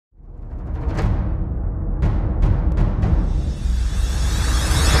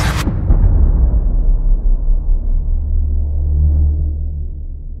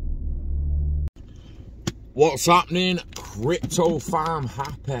What's happening, Crypto fam?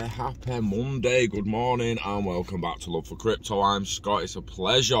 Happy Monday. Good morning and welcome back to Love for Crypto. I'm Scott. It's a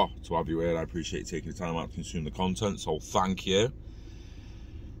pleasure to have you here. I appreciate you taking the time out to consume the content, so thank you.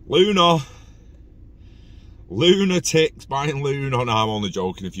 Luna. Lunatics buying Luna. No, I'm only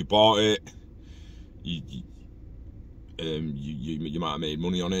joking. If you bought it, you might have made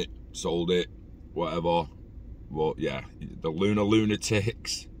money on it, sold it, whatever. But yeah, the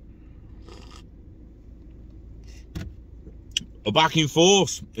lunatics are back in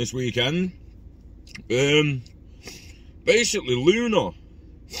force this weekend. Basically,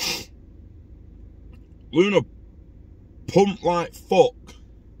 Luna pumped like fuck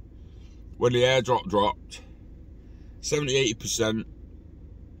when the airdrop dropped. 70-80%.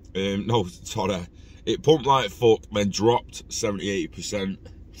 No, sorry. It pumped like fuck, then dropped 70-80%.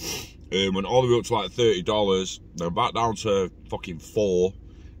 Went all the way up to like $30. Then back down to fucking $4.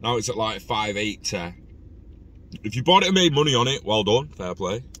 Now it's at like $5.80. If you bought it and made money on it, well done, fair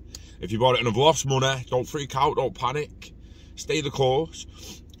play. If you bought it and have lost money, don't freak out, don't panic. Stay the course.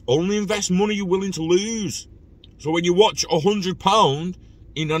 Only invest money you're willing to lose. So when you watch £100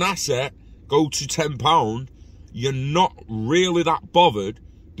 in an asset go to £10, you're not really that bothered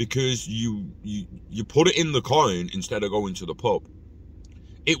because you put it in the coin instead of going to the pub.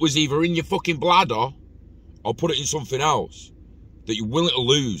 It was either in your fucking bladder or put it in something else that you're willing to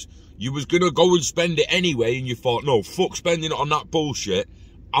lose. You was going to go and spend it anyway, and you thought, no, fuck spending it on that bullshit.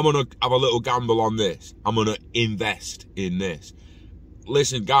 I'm going to have a little gamble on this. I'm going to invest in this.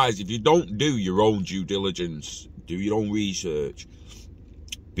 Listen, guys, if you don't do your own due diligence, do your own research,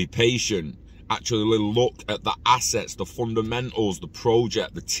 be patient, actually look at the assets, the fundamentals, the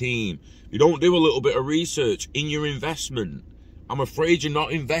project, the team. If you don't do a little bit of research in your investment, I'm afraid you're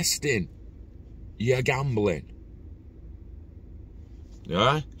not investing. You're gambling.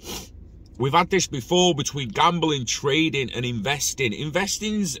 Yeah? We've had this before between gambling, trading and investing.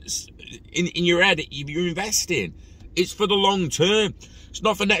 Investing's in your head. If you're investing, it's for the long term. It's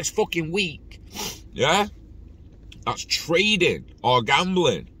not for next fucking week. Yeah? That's trading or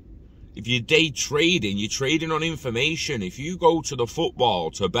gambling. If you're day trading, you're trading on information. If you go to the football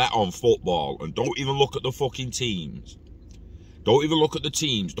to bet on football and don't even look at the fucking teams, don't even look at the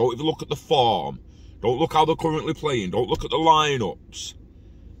teams, don't even look at the form, don't look how they're currently playing, don't look at the lineups,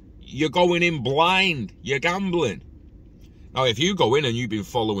 you're going in blind. You're gambling. Now, if you go in and you've been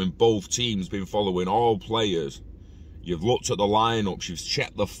following both teams, been following all players, you've looked at the lineups, you've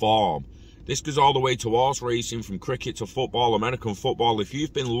checked the form. This goes all the way to horse racing, from cricket to football, American football. If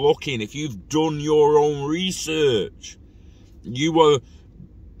you've been looking, if you've done your own research, you were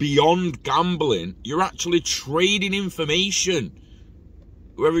beyond gambling. You're actually trading information.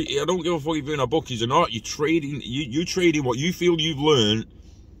 I don't give a fuck if you're in a bookies or not. You're trading. You trading what you feel you've learned.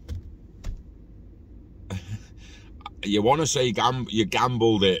 You want to say you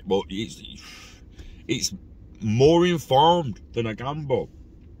gambled it, but it's more informed than a gamble.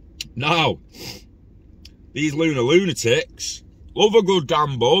 Now, these lunatics love a good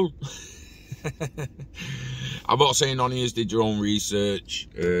gamble. I'm not saying none of you did your own research,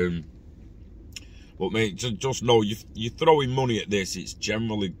 but mate, just know you're throwing money at this. It's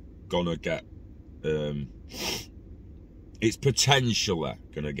generally gonna get, it's potentially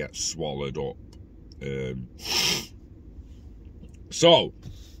gonna get swallowed up. So,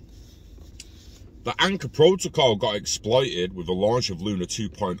 the Anchor protocol got exploited with the launch of Luna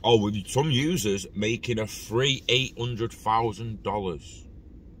 2.0, with some users making a free $800,000.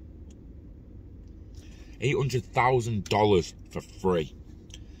 $800,000 for free.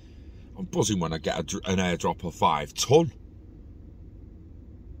 I'm buzzing when I get an airdrop of 5 ton.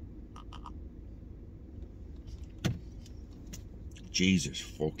 Jesus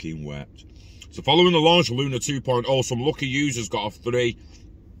fucking wept. So following the launch of Luna 2.0, some lucky users got a free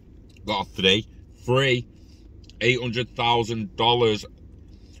 $800,000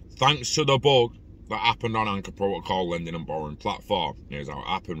 thanks to the bug that happened on Anchor Protocol lending and borrowing platform. Here's how it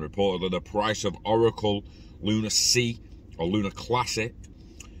happened. Reportedly, the price of Oracle Luna C or Luna Classic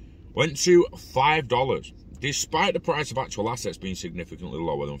went to $5. Despite the price of actual assets being significantly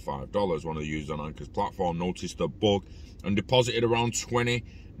lower than $5, one of the users on Anchor's platform noticed the bug and deposited around 20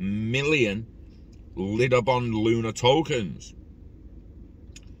 million Lidabond Luna tokens,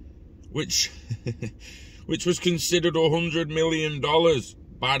 which was considered $100 million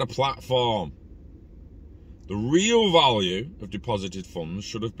by the platform. The real value of deposited funds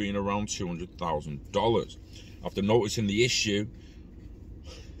should have been around $200,000. After noticing the issue,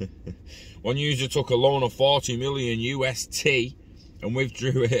 one user took a loan of 40 million UST and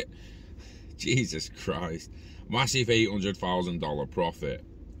withdrew it. Jesus Christ. Massive $800,000 profit.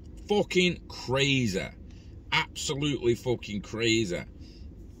 Fucking crazy. Absolutely fucking crazy.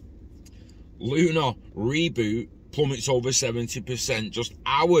 Luna Reboot plummets over 70% just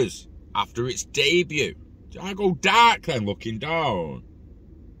hours after its debut. I go dark then looking down.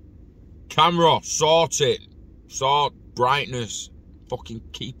 Camera, sort it. Sort brightness. Fucking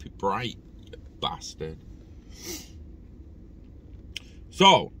keep it bright, you bastard.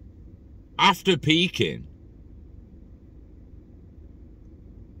 So, after peaking,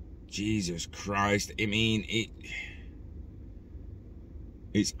 Jesus Christ, I mean,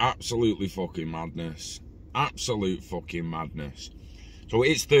 it's absolutely fucking madness. Absolute fucking madness. So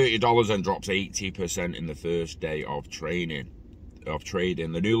it's $30 and drops 80% in the first day of trading.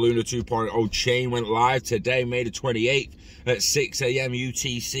 The new Luna 2.0 chain went live today, May the 28th at 6 AM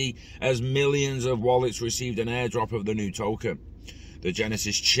UTC, as millions of wallets received an airdrop of the new token. The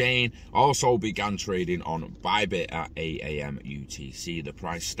Genesis chain also began trading on Bybit at 8 AM UTC. The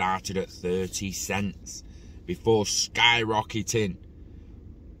price started at 30 cents before skyrocketing,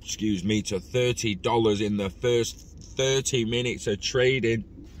 to $30 in the first 30 minutes of trading.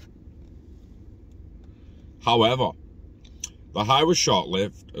 However, the high was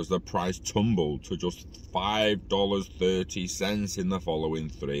short-lived as the price tumbled to just $5.30 in the following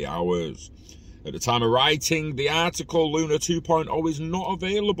 3 hours. At the time of writing the article, Luna 2.0 is not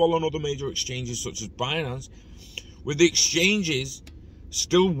available on other major exchanges such as Binance, with the exchanges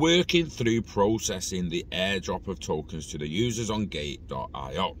still working through processing the airdrop of tokens to the users on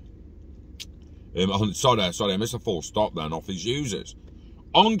Gate.io. Sorry, I missed a full stop then off his users.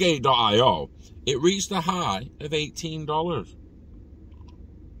 On Gate.io, it reached a high of $18.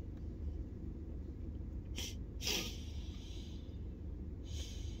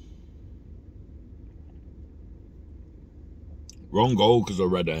 Wrong goal because I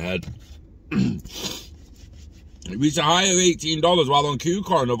read ahead. It reached a high of $18, while on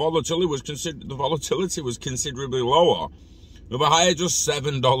KuCoin the volatility was considerably lower, with a high of just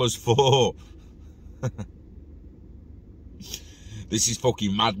 $7.04. This is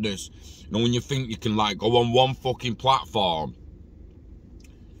fucking madness. You know, when you think you can like go on one fucking platform,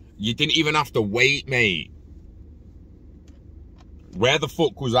 you didn't even have to wait, mate. Where the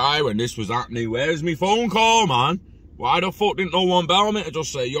fuck was I when this was happening? Where's me phone call, man? Why the fuck didn't no one bell me to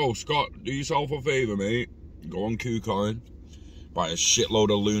just say, yo, Scott, do yourself a favour, mate. Go on KuCoin, buy a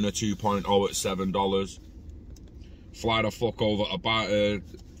shitload of Luna 2.0 at $7. Fly the fuck over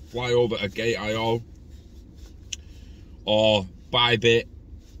fly over to Gate.io or Bybit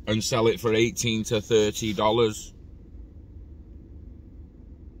and sell it for $18 to $30.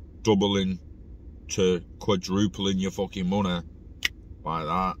 Doubling to quadrupling your fucking money like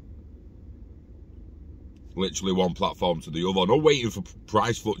that. Literally one platform to the other. No waiting for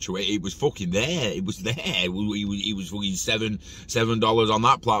price fluctuate. It was fucking there. It was there. It was fucking $7 on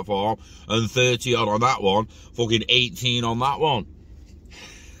that platform and $30 odd on that one. Fucking 18 on that one.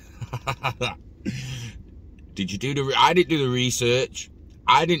 Did you do the? I didn't do the research.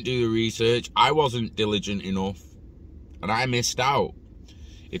 I wasn't diligent enough, and I missed out.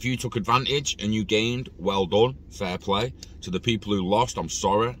 If you took advantage and you gained, well done, fair play. To the people who lost, I'm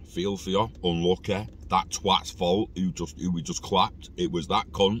sorry, feel for you, unlucky. That twat's fault who we just clapped. It was that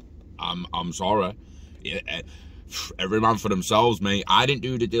cunt. I'm sorry. Yeah, every man for themselves, mate. I didn't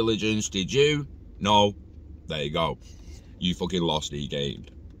do the diligence. Did you? No. There you go. You fucking lost. He gained.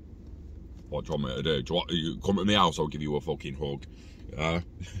 What do you want me to do? You come to my house? I'll give you a fucking hug.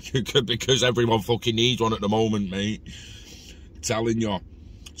 Because everyone fucking needs one at the moment, mate. I'm telling you.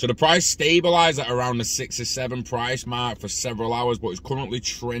 So the price stabilised at around the 6 or 7 price mark for several hours, but it's currently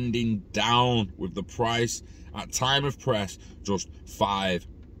trending down, with the price at time of press just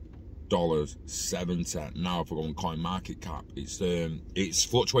 $5.70. Now if we're going coin market cap, it's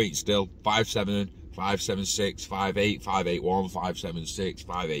fluctuating still. 5.7, 5.76, 5.8, 5.81, 5.76,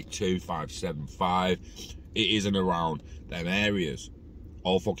 5.82, 5.75. It isn't around them areas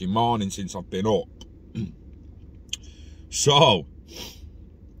all fucking morning since I've been up. So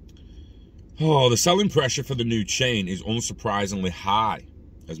the selling pressure for the new chain is unsurprisingly high,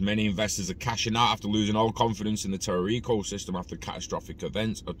 as many investors are cashing out after losing all confidence in the Terra ecosystem after catastrophic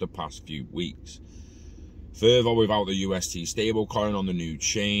events of the past few weeks. Further, without the UST stablecoin on the new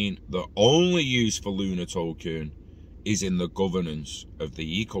chain, the only use for Luna token is in the governance of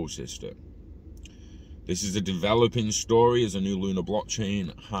the ecosystem. This is a developing story, as a new Luna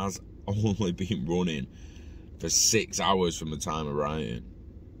blockchain has only been running for 6 hours from the time of writing.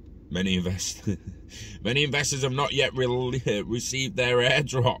 Many investors have not yet received their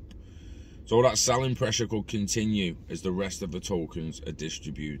airdrop, so that selling pressure could continue as the rest of the tokens are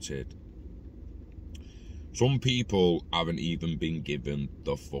distributed. Some people haven't even been given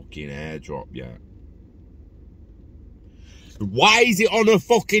the fucking airdrop yet. Why is it on a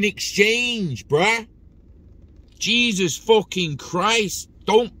fucking exchange, bruh? Jesus fucking Christ.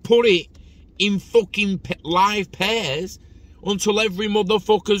 Don't put it in fucking live pairs until every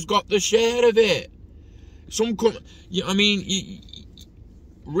motherfucker's got the share of it. I mean,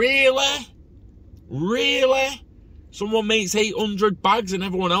 really? Really? Someone makes 800 bags and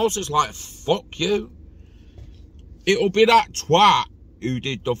everyone else is like, fuck you. It'll be that twat who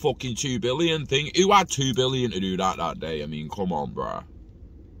did the fucking 2 billion thing. Who had 2 billion to do that day? I mean, come on, bruh.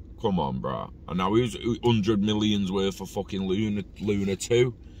 Come on, bruh. And now who's 100 millions worth of fucking Luna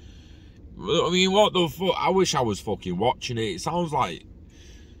 2? I mean, what the fuck? I wish I was fucking watching it. It sounds like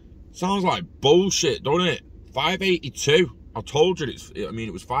bullshit, doesn't it? 582. I told you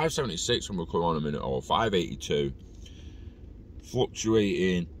it was 576 when we come on a minute, or 582.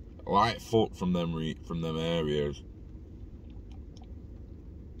 Fluctuating like fuck from them areas.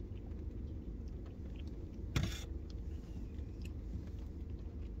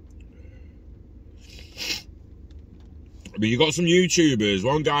 I mean, you got some YouTubers.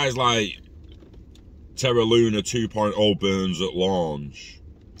 One guy's like, Terra Luna 2.0 burns at launch.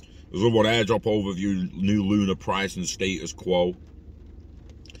 There's another one, airdrop overview, new Luna price and status quo.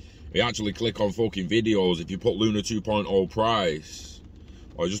 You actually click on fucking videos. If you put Luna 2.0 price,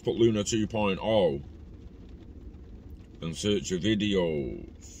 or just put Luna 2.0 and search your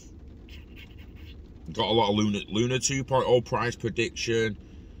videos. Got a lot of Luna 2.0 price prediction.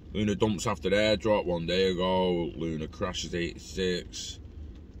 Luna dumps after the airdrop 1 day ago. Luna crashes 86.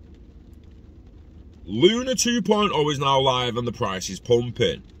 Luna 2.0 is now live and the price is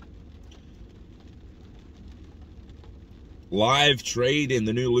pumping. Live trading,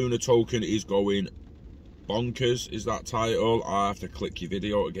 the new Luna token is going bonkers, is that title. I have to click your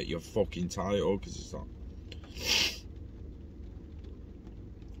video to get your fucking title, because it's not.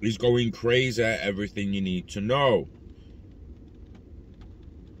 It's going crazy, everything you need to know.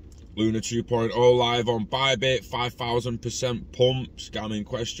 Luna 2.0 live on Bybit, 5,000% pump, scamming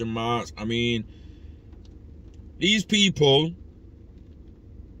question marks. I mean, these people,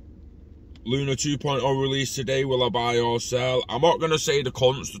 Luna 2.0 release today, will I buy or sell? I'm not going to say the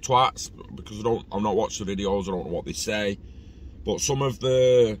cunts, the twats, because I'm not watching the videos, I don't know what they say. But some of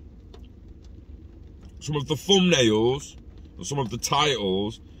the thumbnails and some of the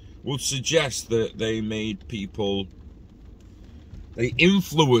titles would suggest that they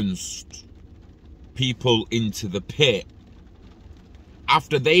influenced people into the pit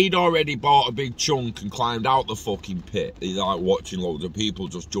after they'd already bought a big chunk and climbed out the fucking pit. They're like watching loads of people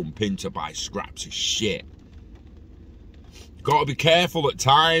just jump in to buy scraps of shit. Gotta be careful at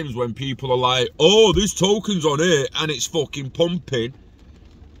times when people are like, oh, this token's on it and it's fucking pumping.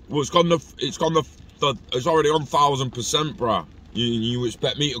 Well, it's already on 1,000%, bruh. You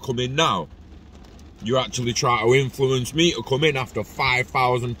expect me to come in now? You actually try to influence me to come in after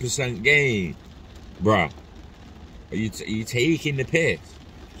 5,000% gain, bruh. Are you taking the piss?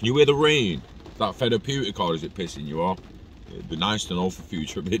 Can you hear the rain? Is that therapeutic or is it pissing you off? It'd be nice to know for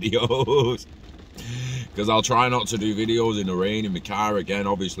future videos. Because I'll try not to do videos in the rain in my car again.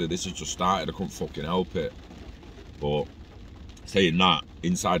 Obviously, this has just started. I couldn't fucking help it. But saying that,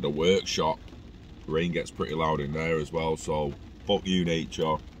 inside the workshop, the rain gets pretty loud in there as well. So, fuck you,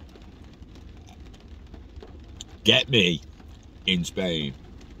 nature. Get me in Spain.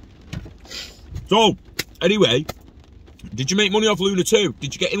 So, anyway, did you make money off Luna 2?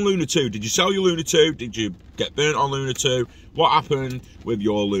 Did you get in Luna 2? Did you sell your Luna 2? Did you get burnt on Luna 2? What happened with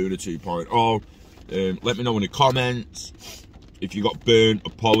your Luna 2.0? Let me know in the comments. If you got burnt,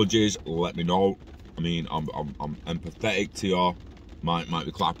 apologies, let me know. I mean, I'm empathetic to you. Might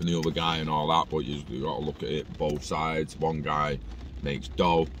be clapping the other guy and all that, but you got to look at it both sides. One guy makes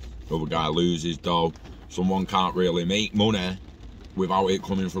dough, the other guy loses dough. Someone can't really make money without it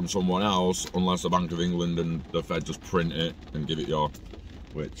coming from someone else, unless the Bank of England and the Fed just print it and give it you,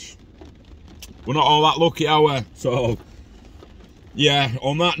 which we're not all that lucky, are we? So, yeah,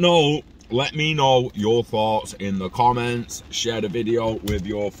 on that note, let me know your thoughts in the comments. Share the video with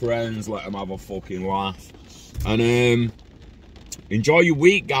your friends, let them have a fucking laugh. And enjoy your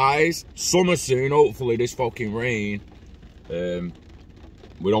week, guys. Summer soon, hopefully this fucking rain.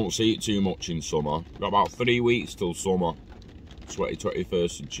 We don't see it too much in summer. We've got about 3 weeks till summer.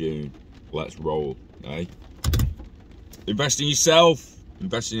 21st of June. Let's roll, eh? Invest in yourself.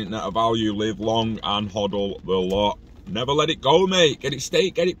 Invest in net value. Live long and hodl the lot. Never let it go, mate. Get it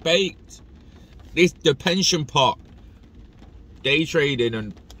staked, get it baked. The pension pot. Day trading,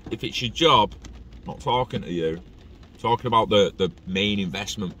 and if it's your job, I'm not talking to you. I'm talking about the main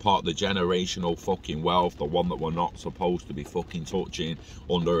investment pot, the generational fucking wealth, the one that we're not supposed to be fucking touching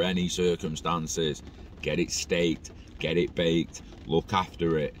under any circumstances. Get it staked. get it baked, look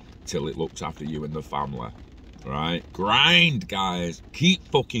after it till it looks after you and the family. Right? Grind, guys. Keep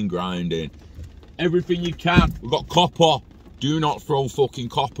fucking grinding. Everything you can. We've got copper. Do not throw fucking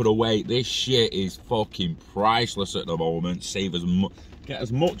copper away. This shit is fucking priceless at the moment. Save as much, get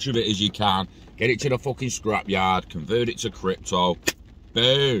as much of it as you can. Get it to the fucking scrapyard. Convert it to crypto.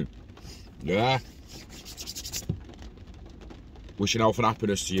 Boom. Yeah. Wishing health and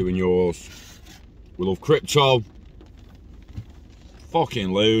happiness to you and yours. We love crypto.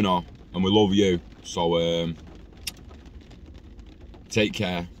 Fucking Luna. And we love you. So, take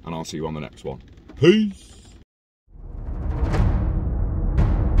care. And I'll see you on the next one. Peace.